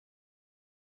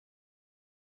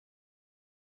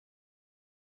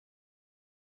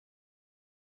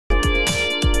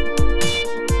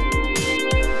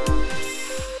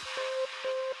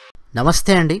Namaste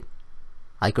Andy.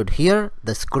 I could hear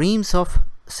the screams of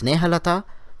SNEHALATHA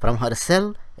from her cell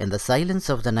in the silence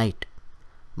of the night.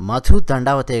 Madhu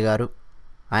Dandavate గారు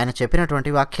ఆయన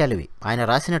చెప్పినటువంటి వాక్యాలివి, ఆయన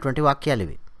రాసినటువంటి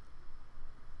వాక్యాలివి.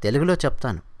 తెలుగులో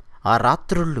చెప్తాను. ఆ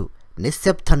రాత్రుళ్ళు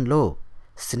నిశ్శబ్దంలో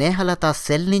స్నేహలత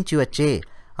సెల్ నుంచి వచ్చే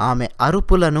ఆమె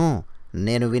అరుపులను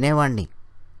నేను వినేవాణ్ణి.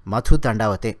 మధు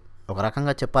దండావతే. ఒక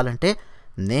రకంగా చెప్పాలంటే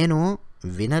నేను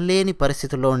వినలేని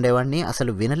పరిస్థితుల్లో ఉండేవాడిని,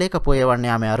 అసలు వినలేకపోయేవాడిని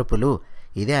ఆమె అరుపులు.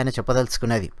 ఇదే ఆయన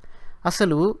చెప్పదలుచుకున్నది.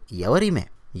 అసలు ఎవరిమే?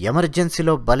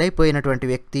 ఎమర్జెన్సీలో బలైపోయినటువంటి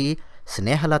వ్యక్తి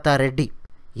స్నేహలత రెడ్డి.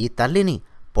 ఈ తల్లిని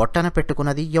పొట్టన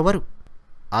పెట్టుకున్నది ఎవరు?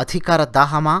 అధికార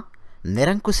దాహమా,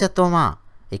 నిరంకుశత్వమా?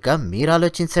 ఇక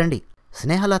మీరాలోచించండి.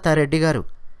 స్నేహలత రెడ్డి గారు,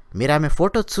 మీరు ఆమె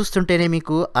ఫోటో చూస్తుంటేనే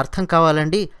మీకు అర్థం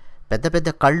కావాలండి. పెద్ద పెద్ద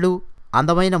కళ్ళు,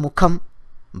 అందమైన ముఖం,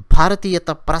 భారతీయత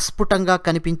ప్రస్ఫుటంగా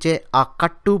కనిపించే ఆ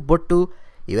కట్టు బొట్టు,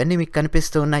 ఇవన్నీ మీకు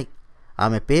కనిపిస్తూ ఉన్నాయి.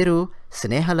 ఆమె పేరు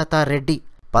స్నేహలత రెడ్డి.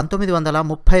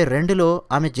 1932లో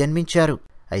ఆమె జన్మించారు.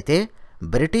 అయితే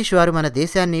బ్రిటిష్ వారు మన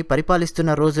దేశాన్ని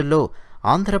పరిపాలిస్తున్న రోజుల్లో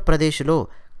ఆంధ్రప్రదేశ్లో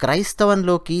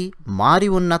క్రైస్తవంలోకి మారి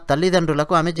ఉన్న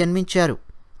తల్లిదండ్రులకు ఆమె జన్మించారు.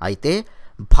 అయితే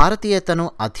భారతీయతను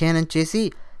అధ్యయనం చేసి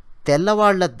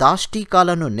తెల్లవాళ్ల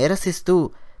దాష్టీకాలను నిరసిస్తూ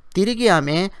తిరిగి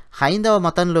ఆమె హైందవ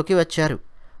మతంలోకి వచ్చారు.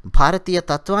 భారతీయ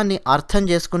తత్వాన్ని అర్థం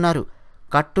చేసుకున్నారు.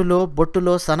 కట్టులో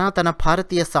బొట్టులో సనాతన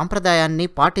భారతీయ సాంప్రదాయాన్ని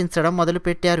పాటించడం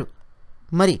మొదలుపెట్టారు.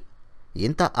 మరి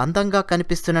ఇంత అందంగా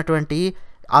కనిపిస్తున్నటువంటి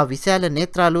ఆ విశాల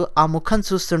నేత్రాలు, ఆ ముఖం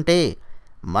చూస్తుంటే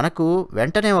మనకు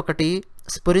వెంటనే ఒకటి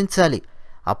స్ఫురించాలి.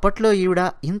 అప్పట్లో ఈవిడ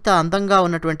ఇంత అందంగా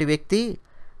ఉన్నటువంటి వ్యక్తి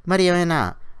మరి ఏమైనా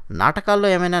నాటకాల్లో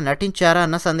ఏమైనా నటించారా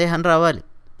అన్న సందేహం రావాలి.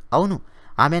 అవును,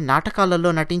 ఆమె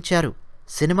నాటకాలలో నటించారు,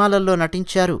 సినిమాలలో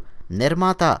నటించారు.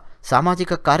 నిర్మాత,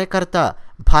 సామాజిక కార్యకర్త,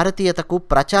 భారతీయతకు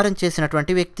ప్రచారం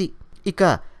చేసినటువంటి వ్యక్తి. ఇక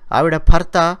ఆవిడ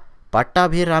భర్త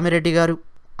పట్టాభి రామిరెడ్డి గారు.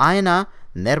 ఆయన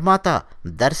నిర్మాత,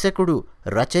 దర్శకుడు,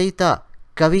 రచయిత,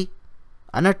 కవి.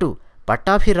 అన్నట్టు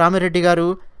పట్టాభి రామిరెడ్డి గారు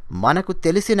మనకు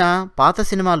తెలిసిన పాత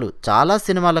సినిమాలు, చాలా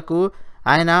సినిమాలకు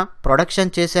ఆయన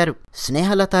ప్రొడక్షన్ చేశారు.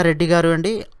 స్నేహలత రెడ్డి గారు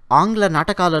అండి ఆంగ్ల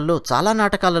నాటకాలలో, చాలా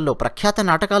నాటకాలలో, ప్రఖ్యాత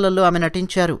నాటకాలలో ఆమె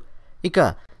నటించారు. ఇక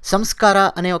సంస్కార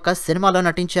అనే ఒక సినిమాలో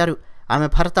నటించారు. ఆమె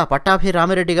భర్త పట్టాభి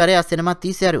రామిరెడ్డి గారే ఆ సినిమా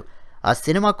తీశారు. ఆ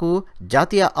సినిమాకు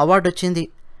జాతీయ అవార్డు వచ్చింది.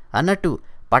 అన్నట్టు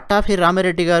పట్టాభి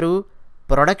రామిరెడ్డి గారు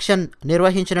ప్రొడక్షన్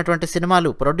నిర్వహించినటువంటి సినిమాలు,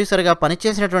 ప్రొడ్యూసర్గా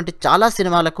పనిచేసినటువంటి చాలా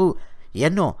సినిమాలకు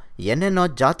ఎన్నెన్నో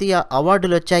జాతీయ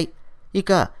అవార్డులు వచ్చాయి.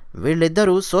 ఇక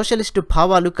వీళ్ళిద్దరూ సోషలిస్టు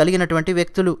భావాలు కలిగినటువంటి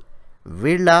వ్యక్తులు.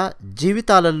 వీళ్ళ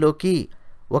జీవితాలలోకి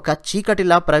ఒక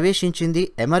చీకటిలా ప్రవేశించింది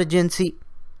ఎమర్జెన్సీ.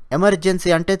 ఎమర్జెన్సీ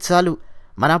అంటే చాలు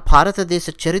మన భారతదేశ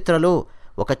చరిత్రలో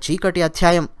ఒక చీకటి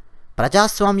అధ్యాయం.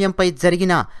 ప్రజాస్వామ్యంపై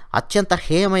జరిగిన అత్యంత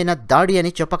హేయమైన దాడి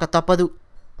అని చెప్పక తప్పదు.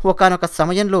 ఒకానొక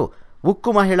సమయంలో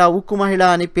ఉక్కు మహిళ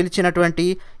అని పిలిచినటువంటి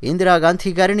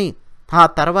ఇందిరాగాంధీ గారిని ఆ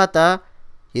తర్వాత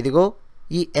ఇదిగో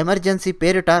ఈ ఎమర్జెన్సీ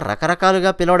పేరిట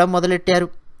రకరకాలుగా పిలవడం మొదలెట్టారు.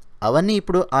 అవన్నీ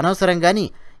ఇప్పుడు అనవసరం. కానీ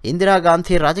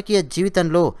ఇందిరాగాంధీ రాజకీయ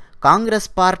జీవితంలో, కాంగ్రెస్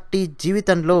పార్టీ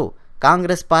జీవితంలో,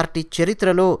 కాంగ్రెస్ పార్టీ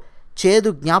చరిత్రలో చేదు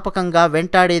జ్ఞాపకంగా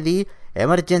వెంటాడేది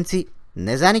ఎమర్జెన్సీ.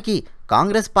 నిజానికి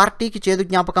కాంగ్రెస్ పార్టీకి చేదు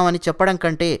జ్ఞాపకం అని చెప్పడం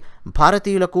కంటే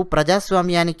భారతీయులకు,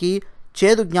 ప్రజాస్వామ్యానికి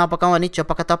చేదు జ్ఞాపకం అని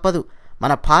చెప్పక తప్పదు.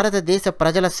 మన భారతదేశ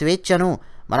ప్రజల స్వేచ్ఛను,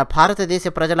 మన భారతదేశ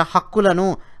ప్రజల హక్కులను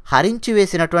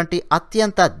హరించివేసినటువంటి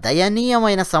అత్యంత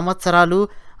దయనీయమైన సంవత్సరాలు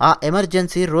ఆ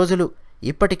ఎమర్జెన్సీ రోజులు.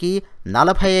 ఇప్పటికీ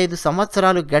 45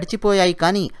 సంవత్సరాలు గడిచిపోయాయి.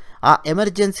 కానీ ఆ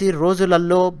ఎమర్జెన్సీ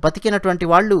రోజులలో బతికినటువంటి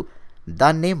వాళ్ళు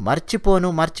దాన్ని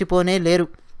మర్చిపోనే లేరు.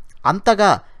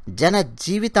 అంతగా జన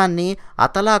జీవితాన్ని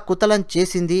అతలాకుతలం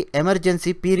చేసింది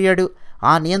ఎమర్జెన్సీ పీరియడ్.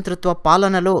 ఆ నియంతృత్వ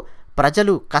పాలనలో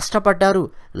ప్రజలు కష్టపడ్డారు.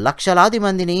 లక్షలాది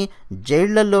మందిని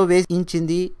జైళ్లల్లో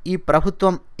వేయించింది ఈ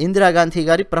ప్రభుత్వం, ఇందిరాగాంధీ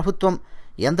గారి ప్రభుత్వం.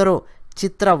 ఎందరో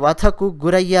చిత్రవధకు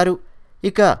గురయ్యారు.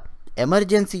 ఇక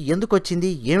ఎమర్జెన్సీ ఎందుకు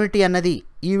వచ్చింది, ఏమిటి అన్నది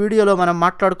ఈ వీడియోలో మనం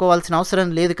మాట్లాడుకోవాల్సిన అవసరం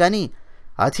లేదు. కానీ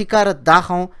అధికార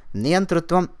దాహం,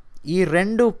 నియంతృత్వం, ఈ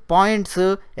 2 పాయింట్స్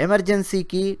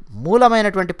ఎమర్జెన్సీకి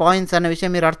మూలమైనటువంటి పాయింట్స్ అన్న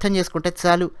విషయం మీరు అర్థం చేసుకుంటే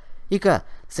చాలు. ఇక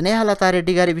స్నేహలత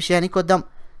రెడ్డి గారి విషయానికి వద్దాం.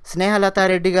 స్నేహలత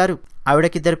రెడ్డి గారు,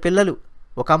 ఆవిడకి 2 పిల్లలు,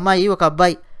 ఒక అమ్మాయి, ఒక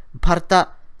అబ్బాయి. భర్త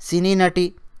సినీ నటి,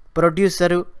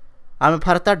 ప్రొడ్యూసరు. ఆమె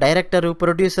భర్త డైరెక్టరు,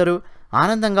 ప్రొడ్యూసరు.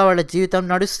 ఆనందంగా వాళ్ళ జీవితం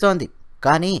నడుస్తోంది.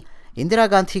 కానీ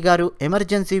ఇందిరాగాంధీ గారు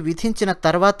ఎమర్జెన్సీ విధించిన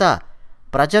తర్వాత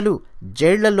ప్రజలు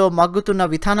జైళ్లలో మగ్గుతున్న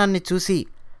విధానాన్ని చూసి,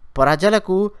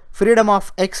 ప్రజలకు ఫ్రీడమ్ ఆఫ్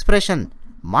ఎక్స్ప్రెషన్,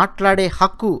 మాట్లాడే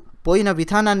హక్కు పోయిన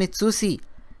విధానాన్ని చూసి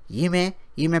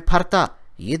ఈమె భర్త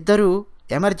ఇద్దరూ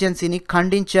ఎమర్జెన్సీని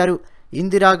ఖండించారు.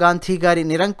 ఇందిరాగాంధీ గారి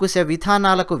నిరంకుశ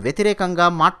విధానాలకు వ్యతిరేకంగా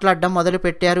మాట్లాడడం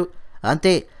మొదలుపెట్టారు.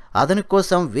 అంతే, అదను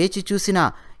కోసం వేచి చూసిన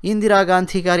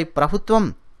ఇందిరాగాంధీ గారి ప్రభుత్వం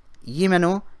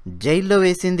ఈమెను జైల్లో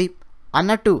వేసింది.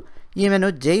 అన్నట్టు ఈమెను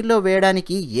జైల్లో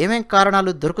వేయడానికి ఏమేం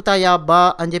కారణాలు దొరుకుతాయా అబ్బా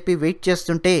అని చెప్పి వెయిట్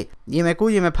చేస్తుంటే ఈమెకు,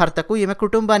 ఈమె భర్తకు, ఈమె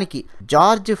కుటుంబానికి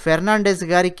జార్జ్ ఫెర్నాండెస్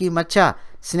గారికి మధ్య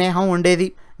స్నేహం ఉండేది.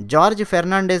 జార్జ్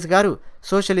ఫెర్నాండెస్ గారు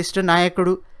సోషలిస్టు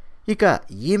నాయకుడు. ఇక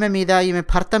ఈమె మీద, ఈమె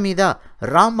భర్త మీద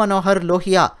రామ్ మనోహర్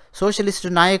లోహియా సోషలిస్టు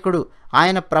నాయకుడు.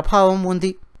 ఆయన ప్రభావం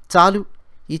ఉంది. చాలు,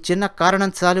 ఈ చిన్న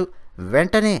కారణం చాలు,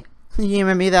 వెంటనే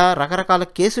ఈమె మీద రకరకాల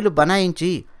కేసులు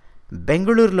బనాయించి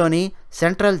బెంగళూరులోని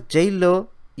సెంట్రల్ జైల్లో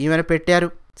ఈమెను పెట్టారు.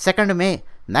 2 మే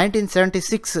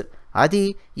 1976 అది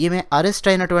ఈమె అరెస్ట్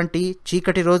అయినటువంటి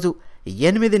చీకటి రోజు.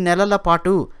 8 నెలల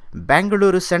పాటు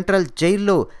బెంగళూరు సెంట్రల్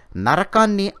జైల్లో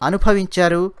నరకాన్ని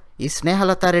అనుభవించారు ఈ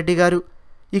స్నేహలత రెడ్డి గారు.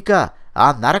 ఇక ఆ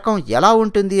నరకం ఎలా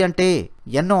ఉంటుంది అంటే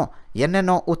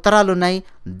ఎన్నెన్నో ఉత్తరాలున్నాయి,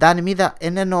 దాని మీద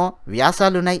ఎన్నెన్నో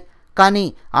వ్యాసాలున్నాయి. కానీ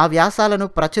ఆ వ్యాసాలను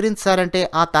ప్రచురించాలంటే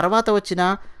ఆ తర్వాత వచ్చిన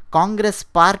కాంగ్రెస్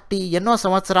పార్టీ ఎన్నో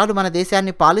సంవత్సరాలు మన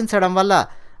దేశాన్ని పాలించడం వల్ల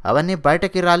అవన్నీ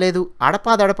బయటకి రాలేదు.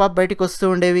 అడపాదడపా బయటకు వస్తూ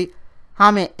ఉండేవి.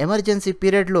 ఆమె ఎమర్జెన్సీ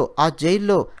పీరియడ్లో ఆ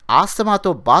జైల్లో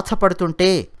ఆస్తమాతో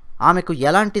బాధపడుతుంటే ఆమెకు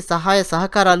ఎలాంటి సహాయ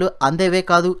సహకారాలు అందేవే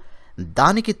కాదు.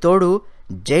 దానికి తోడు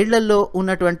జైళ్లల్లో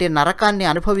ఉన్నటువంటి నరకాన్ని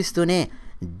అనుభవిస్తూనే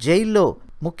జైల్లో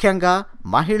ముఖ్యంగా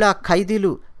మహిళా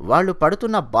ఖైదీలు వాళ్ళు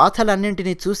పడుతున్న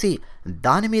బాధలన్నింటినీ చూసి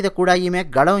దాని మీద కూడా ఈమె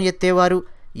గళం ఎత్తేవారు.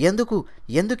 ఎందుకు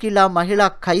ఇలా మహిళా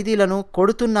ఖైదీలను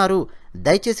కొడుతున్నారు,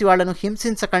 దయచేసి వాళ్లను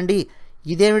హింసించకండి,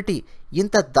 ఇదేమిటి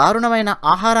ఇంత దారుణమైన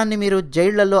ఆహారాన్ని మీరు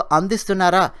జైళ్లలో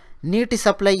అందిస్తున్నారా, నీటి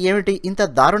సప్లై ఏమిటి ఇంత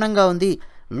దారుణంగా ఉంది,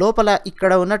 లోపల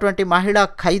ఇక్కడ ఉన్నటువంటి మహిళా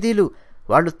ఖైదీలు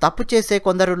వాళ్ళు తప్పు చేసే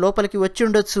కొందరు లోపలికి వచ్చి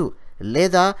ఉండొచ్చు,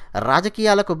 లేదా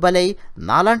రాజకీయాలకు బలై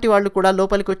నాలాంటి వాళ్ళు కూడా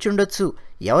లోపలికి వచ్చి ఉండొచ్చు.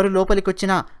 ఎవరు లోపలికి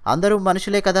వచ్చినా అందరూ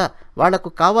మనుషులే కదా, వాళ్లకు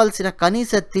కావాల్సిన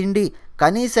కనీస తిండి,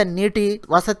 కనీస నీటి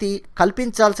వసతి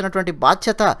కల్పించాల్సినటువంటి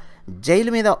బాధ్యత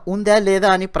జైలు మీద ఉందా లేదా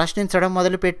అని ప్రశ్నించడం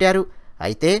మొదలుపెట్టారు.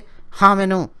 అయితే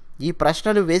ఆమెను ఈ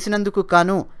ప్రశ్నలు వేసినందుకు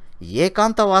కాను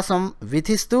ఏకాంతవాసం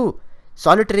విధిస్తూ,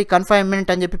 సాలిటరీ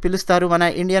కన్ఫైన్మెంట్ అని చెప్పి పిలుస్తారు, మన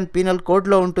ఇండియన్ పీనల్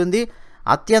కోడ్లో ఉంటుంది.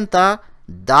 అత్యంత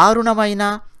దారుణమైన,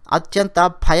 అత్యంత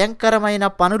భయంకరమైన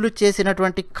పనులు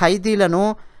చేసినటువంటి ఖైదీలను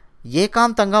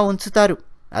ఏకాంతంగా ఉంచుతారు.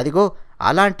 అదిగో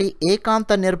అలాంటి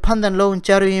ఏకాంత నిర్బంధంలో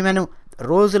ఉంచారు ఈమెను.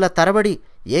 రోజుల తరబడి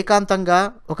ఏకాంతంగా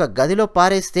ఒక గదిలో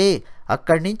పారేస్తే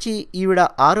అక్కడి నుంచి ఈవిడ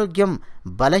ఆరోగ్యం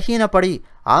బలహీనపడి,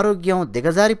 ఆరోగ్యం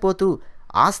దిగజారిపోతూ,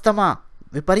 ఆస్తమా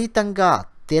విపరీతంగా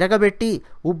తిరగబెట్టి,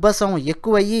 ఉబ్బసం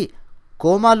ఎక్కువయ్యి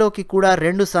కోమాలోకి కూడా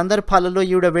 2 సందర్భాలలో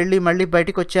ఈవిడ వెళ్ళి మళ్ళీ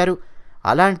బయటికొచ్చారు.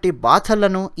 అలాంటి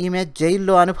బాధలను ఈమె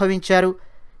జైల్లో అనుభవించారు.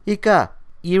 ఇక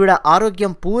ఈవిడ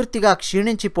ఆరోగ్యం పూర్తిగా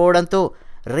క్షీణించిపోవడంతో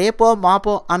రేపో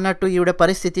మాపో అన్నట్టు ఈవిడ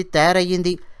పరిస్థితి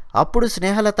తయారయ్యింది. అప్పుడు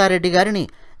స్నేహలత రెడ్డి గారిని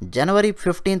జనవరి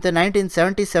 15,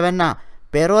 1977న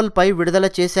పెరోల్పై విడుదల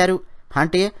చేశారు.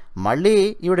 అంటే మళ్ళీ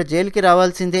ఈవిడ జైలుకి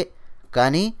రావాల్సిందే.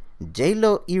 కానీ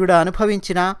జైల్లో ఈవిడ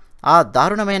అనుభవించిన ఆ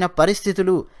దారుణమైన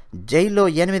పరిస్థితులు, జైల్లో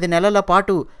 8 నెలల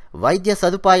పాటు వైద్య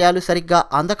సదుపాయాలు సరిగ్గా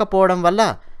అందకపోవడం వల్ల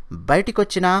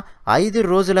బయటికొచ్చిన 5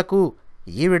 రోజులకు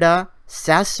ఈవిడ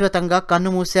శాశ్వతంగా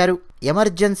కన్నుమూశారు.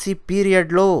 ఎమర్జెన్సీ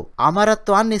పీరియడ్లో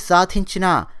అమరత్వాన్ని సాధించిన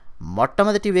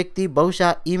మొట్టమొదటి వ్యక్తి బహుశా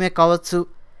ఈమె కావచ్చు.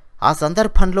 ఆ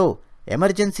సందర్భంలో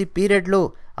ఎమర్జెన్సీ పీరియడ్లో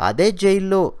అదే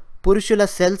జైల్లో పురుషుల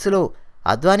సెల్స్లో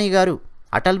అద్వానీ గారు,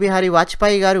 అటల్ బిహారీ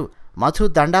వాజ్పేయి గారు, మధు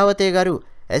దండావతే గారు,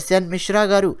 SN మిశ్రా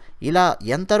గారు, ఇలా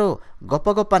ఎందరో గొప్ప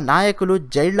గొప్ప నాయకులు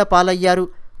జైళ్ల పాలయ్యారు.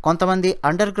 కొంతమంది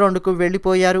అండర్ గ్రౌండ్కు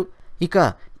వెళ్ళిపోయారు. ఇక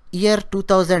ఇయర్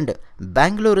 2000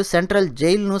 బెంగళూరు సెంట్రల్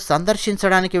జైలును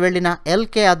సందర్శించడానికి వెళ్ళిన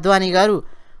LK అద్వానీ గారు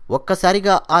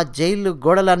ఒక్కసారిగా ఆ జైలు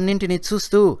గోడలన్నింటినీ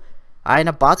చూస్తూ ఆయన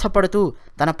బాధపడుతూ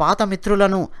తన పాత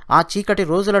మిత్రులను, ఆ చీకటి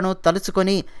రోజులను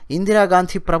తలుచుకొని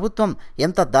ఇందిరాగాంధీ ప్రభుత్వం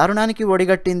ఎంత దారుణానికి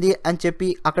ఒడిగట్టింది అని చెప్పి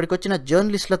అక్కడికొచ్చిన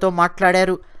జర్నలిస్టులతో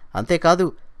మాట్లాడారు. అంతేకాదు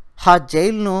ఆ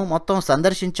జైలును మొత్తం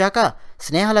సందర్శించాక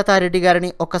స్నేహలత రెడ్డి గారిని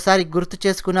ఒక్కసారి గుర్తు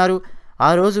చేసుకున్నారు. ఆ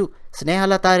రోజు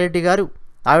స్నేహలత రెడ్డి గారు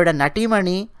ఆవిడ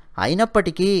నటీమణి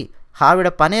అయినప్పటికీ ఆవిడ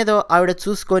పనేదో ఆవిడ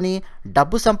చూసుకొని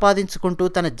డబ్బు సంపాదించుకుంటూ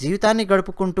తన జీవితాన్ని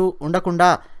గడుపుకుంటూ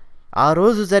ఉండకుండా ఆ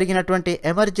రోజు జరిగినటువంటి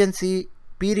ఎమర్జెన్సీ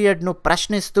పీరియడ్ను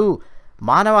ప్రశ్నిస్తూ,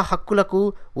 మానవ హక్కులకు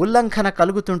ఉల్లంఘన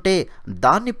కలుగుతుంటే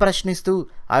దాన్ని ప్రశ్నిస్తూ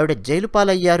ఆవిడ జైలు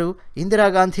పాలయ్యారు.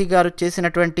 ఇందిరాగాంధీ గారు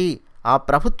చేసినటువంటి, ఆ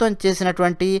ప్రభుత్వం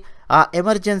చేసినటువంటి ఆ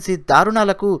ఎమర్జెన్సీ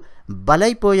దారుణాలకు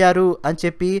బలైపోయారు అని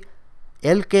చెప్పి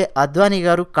LK అద్వానీ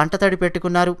గారు కంటతడి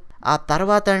పెట్టుకున్నారు. ఆ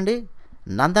తర్వాత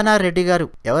నందనారెడ్డి గారు,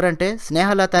 ఎవరంటే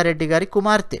స్నేహలత రెడ్డి గారి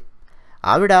కుమార్తె,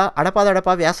 ఆవిడ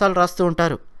అడపాదడపా వ్యాసాలు రాస్తూ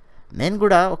ఉంటారు. నేను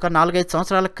కూడా ఒక 4-5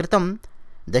 సంవత్సరాల క్రితం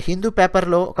ద హిందూ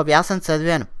పేపర్లో ఒక వ్యాసం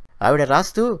చదివాను. ఆవిడ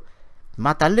రాస్తూ,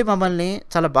 మా తల్లి మమ్మల్ని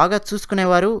చాలా బాగా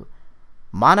చూసుకునేవారు,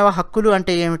 మానవ హక్కులు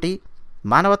అంటే ఏమిటి,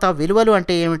 మానవతా విలువలు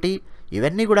అంటే ఏమిటి,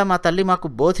 ఇవన్నీ కూడా మా తల్లి మాకు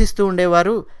బోధిస్తూ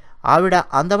ఉండేవారు. ఆవిడ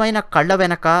అందమైన కళ్ళ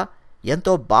వెనక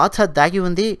ఎంతో బాధ దాగి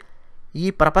ఉంది. ఈ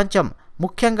ప్రపంచం,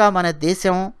 ముఖ్యంగా మన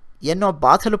దేశం ఎన్నో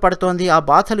బాధలు పడుతోంది. ఆ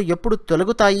బాధలు ఎప్పుడు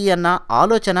తొలగుతాయి అన్న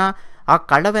ఆలోచన ఆ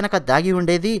కళ్ళ వెనక దాగి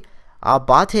ఉండేది. ఆ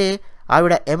బాధే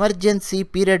ఆవిడ ఎమర్జెన్సీ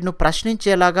పీరియడ్ను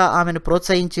ప్రశ్నించేలాగా ఆమెను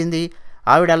ప్రోత్సహించింది.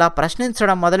 ఆవిడ అలా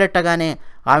ప్రశ్నించడం మొదలెట్టగానే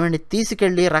ఆవిడ్ని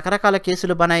తీసుకెళ్లి రకరకాల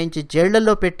కేసులు బనాయించి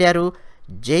జైళ్లలో పెట్టారు.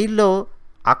 జైల్లో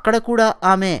అక్కడ కూడా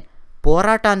ఆమె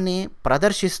పోరాటాన్ని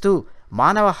ప్రదర్శిస్తూ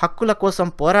మానవ హక్కుల కోసం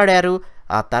పోరాడారు.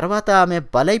 ఆ తర్వాత ఆమె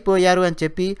బలైపోయారు అని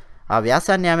చెప్పి ఆ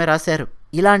వ్యాసాన్ని ఆమె రాశారు.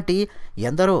 ఇలాంటి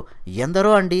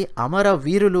ఎందరో అండి అమర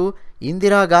వీరులు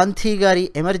ఇందిరాగాంధీ గారి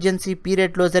ఎమర్జెన్సీ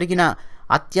పీరియడ్లో జరిగిన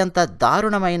అత్యంత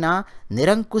దారుణమైన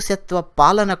నిరంకుశత్వ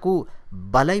పాలనకు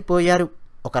బలైపోయారు.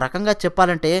 ఒక రకంగా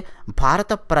చెప్పాలంటే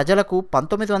భారత ప్రజలకు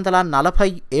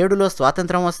 1947లో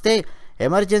స్వాతంత్రం వస్తే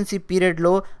ఎమర్జెన్సీ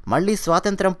పీరియడ్లో మళ్ళీ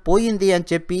స్వాతంత్రం పోయింది అని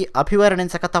చెప్పి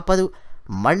అభివర్ణించక తప్పదు.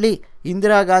 మళ్ళీ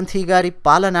ఇందిరాగాంధీ గారి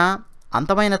పాలన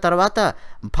అంతమైన తర్వాత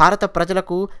భారత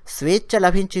ప్రజలకు స్వేచ్ఛ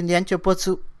లభించింది అని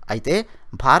చెప్పొచ్చు. అయితే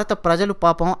భారత ప్రజలు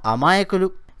పాపం అమాయకులు.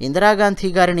 ఇందిరాగాంధీ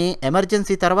గారిని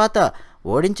ఎమర్జెన్సీ తర్వాత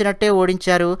ఓడించినట్టే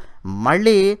ఓడించారు.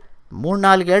 మళ్ళీ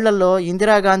 3-4 ఏళ్లలో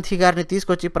ఇందిరాగాంధీ గారిని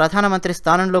తీసుకొచ్చి ప్రధానమంత్రి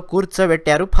స్థానంలో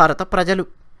కూర్చోబెట్టారు భారత ప్రజలు.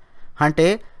 అంటే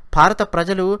భారత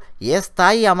ప్రజలు ఏ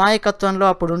స్థాయి అమాయకత్వంలో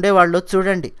అప్పుడు ఉండేవాళ్ళో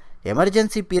చూడండి.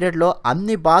 ఎమర్జెన్సీ పీరియడ్లో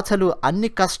అన్ని బాధలు, అన్ని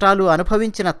కష్టాలు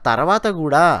అనుభవించిన తర్వాత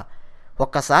కూడా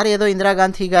ఒక్కసారి ఏదో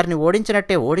ఇందిరాగాంధీ గారిని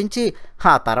ఓడించినట్టే ఓడించి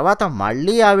ఆ తర్వాత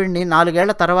మళ్ళీ ఆవిడ్ని 4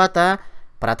 ఏళ్ల తర్వాత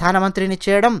ప్రధానమంత్రిని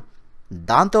చేయడం,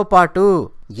 దాంతోపాటు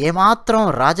ఏమాత్రం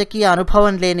రాజకీయ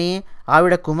అనుభవం లేని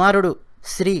ఆవిడ కుమారుడు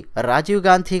శ్రీ రాజీవ్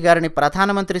గాంధీ గారిని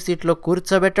ప్రధానమంత్రి సీట్లో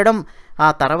కూర్చోబెట్టడం, ఆ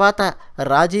తర్వాత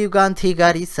రాజీవ్ గాంధీ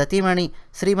గారి సతీమణి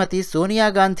శ్రీమతి సోనియా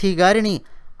గాంధీ గారిని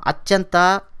అత్యంత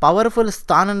పవర్ఫుల్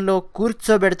స్థానంలో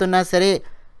కూర్చోబెడుతున్నా సరే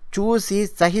చూసి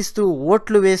సహిస్తూ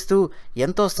ఓట్లు వేస్తూ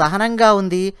ఎంతో సహనంగా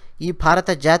ఉంది ఈ భారత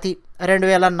జాతి.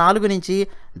 2004 నుంచి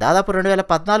దాదాపు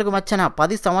 2014 మధ్యన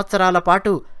 10 సంవత్సరాల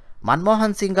పాటు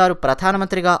మన్మోహన్ సింగ్ గారు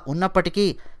ప్రధానమంత్రిగా ఉన్నప్పటికీ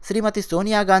శ్రీమతి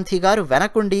సోనియా గాంధీ గారు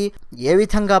వెనకుండి ఏ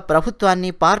విధంగా ప్రభుత్వాన్ని,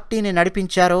 పార్టీని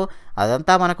నడిపించారో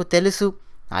అదంతా మనకు తెలుసు.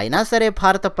 అయినా సరే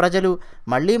భారత ప్రజలు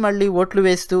మళ్ళీ ఓట్లు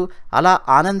వేస్తూ అలా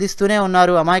ఆనందిస్తూనే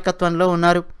ఉన్నారు, అమాయకత్వంలో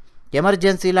ఉన్నారు.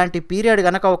 ఎమర్జెన్సీ లాంటి పీరియడ్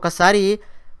గనక ఒకసారి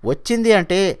వచ్చింది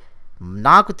అంటే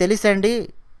నాకు తెలిసండి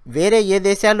వేరే ఏ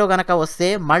దేశాల్లో గనక వస్తే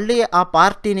మళ్ళీ ఆ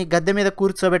పార్టీని గద్దె మీద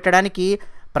కూర్చోబెట్టడానికి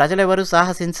ప్రజలెవరూ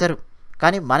సాహసించరు.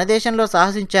 కానీ మన దేశంలో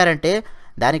సాహసించారంటే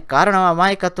దానికి కారణం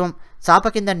అమాయకత్వం. చాప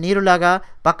కింద నీరులాగా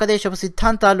పక్క దేశపు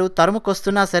సిద్ధాంతాలు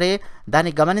తరుముకొస్తున్నా సరే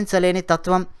దాన్ని గమనించలేని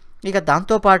తత్వం. ఇక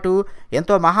దాంతోపాటు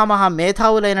ఎంతో మహా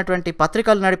మేధావులైనటువంటి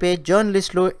పత్రికలు నడిపే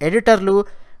జర్నలిస్టులు, ఎడిటర్లు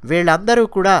వీళ్ళందరూ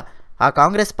కూడా ఆ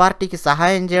కాంగ్రెస్ పార్టీకి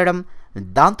సహాయం చేయడం,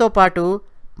 దాంతోపాటు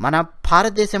మన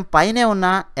భారతదేశం పైనే ఉన్న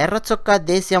ఎర్రచొక్కా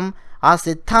దేశం ఆ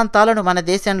సిద్ధాంతాలను మన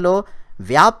దేశంలో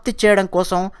వ్యాప్తి చేయడం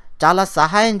కోసం చాలా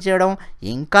సహాయం చేయడం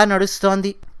ఇంకా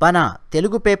నడుస్తోంది. మన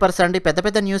తెలుగు పేపర్స్ అండి,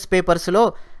 పెద్ద న్యూస్ పేపర్స్లో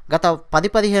గత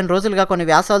 10-15 రోజులుగా కొన్ని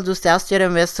వ్యాసాలు చూస్తే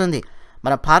ఆశ్చర్యం వేస్తుంది.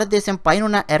 మన భారతదేశం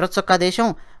పైనున్న ఎర్రచొక్కా దేశం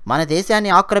మన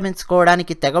దేశాన్ని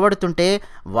ఆక్రమించుకోవడానికి తెగబడుతుంటే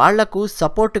వాళ్లకు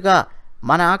సపోర్టుగా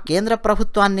మన కేంద్ర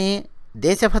ప్రభుత్వాన్ని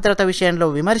దేశ భద్రత విషయంలో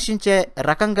విమర్శించే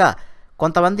రకంగా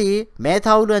కొంతమంది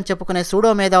మేధావులు అని చెప్పుకునే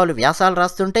సూడో మేధావులు వ్యాసాలు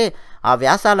రాస్తుంటే ఆ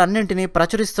వ్యాసాలన్నింటినీ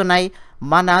ప్రచురిస్తున్నాయి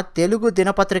మన తెలుగు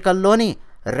దినపత్రికల్లోని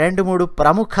 2-3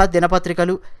 ప్రముఖ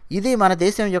దినపత్రికలు. ఇది మన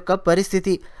దేశం యొక్క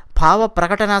పరిస్థితి. భావ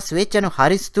ప్రకటన స్వేచ్ఛను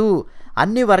హరిస్తూ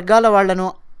అన్ని వర్గాల వాళ్లను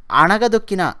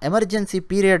అణగదొక్కిన ఎమర్జెన్సీ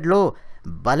పీరియడ్లో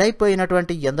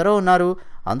బలైపోయినటువంటి ఎందరో ఉన్నారు.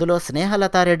 అందులో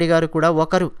స్నేహలతారెడ్డి గారు కూడా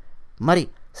ఒకరు. మరి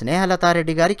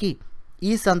స్నేహలతారెడ్డి గారికి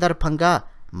ఈ సందర్భంగా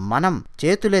మనం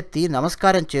చేతులెత్తి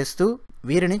నమస్కారం చేస్తూ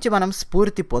వీరి నుంచి మనం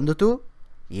స్ఫూర్తి పొందుతూ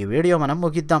ఈ వీడియో మనం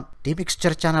ముగిద్దాం.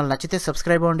 tmixture ఛానల్ నచ్చితే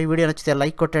సబ్స్క్రైబ్ అవ్వండి, వీడియో నచ్చితే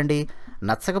లైక్ కొట్టండి,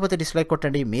 నచ్చకపోతే డిస్లైక్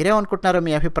కొట్టండి. మీరేమనుకుంటున్నారో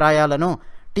మీ అభిప్రాయాలను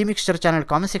tmixture ఛానల్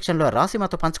కామెంట్ సెక్షన్లో రాసి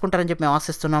మాతో పంచుకుంటారని చెప్పి మేము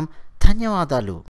ఆశిస్తున్నాం. ధన్యవాదాలు.